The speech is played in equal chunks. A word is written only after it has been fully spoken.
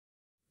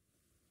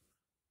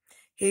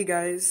Hey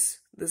guys,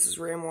 this is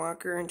Ram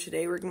Walker, and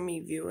today we're going to be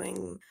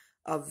viewing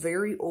a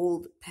very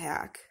old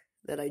pack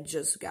that I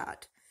just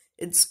got.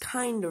 It's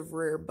kind of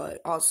rare, but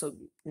also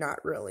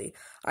not really.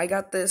 I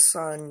got this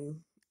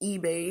on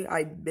eBay.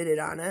 I bid it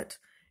on it,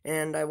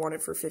 and I won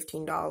it for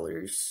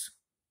 $15.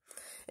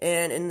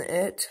 And in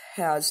it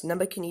has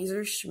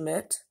Nebekenezer,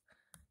 Schmidt,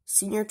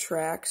 Senior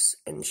Trax,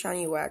 and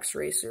Shiny Wax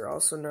Racer,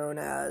 also known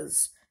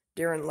as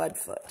Darren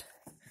Leadfoot.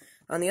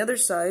 On the other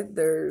side,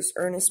 there's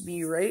Ernest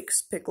B.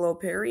 Rakes, Piccolo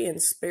Perry, and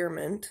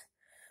Spearmint,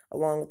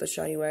 along with the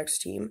Shiny Wax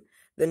team.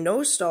 The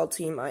No Stall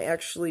team I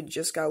actually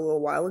just got a little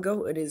while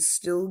ago. It is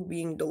still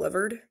being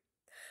delivered,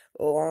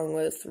 along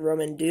with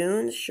Roman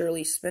Dunes,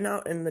 Shirley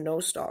Spinout, and the No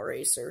Stall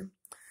Racer.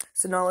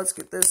 So now let's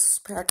get this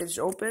package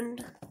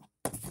opened.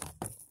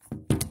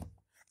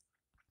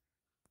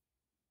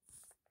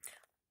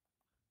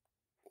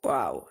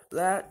 Wow,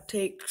 that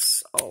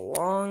takes a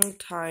long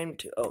time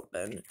to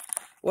open.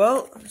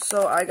 Well,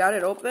 so I got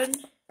it open,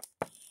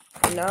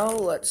 and now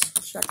let's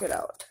check it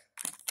out.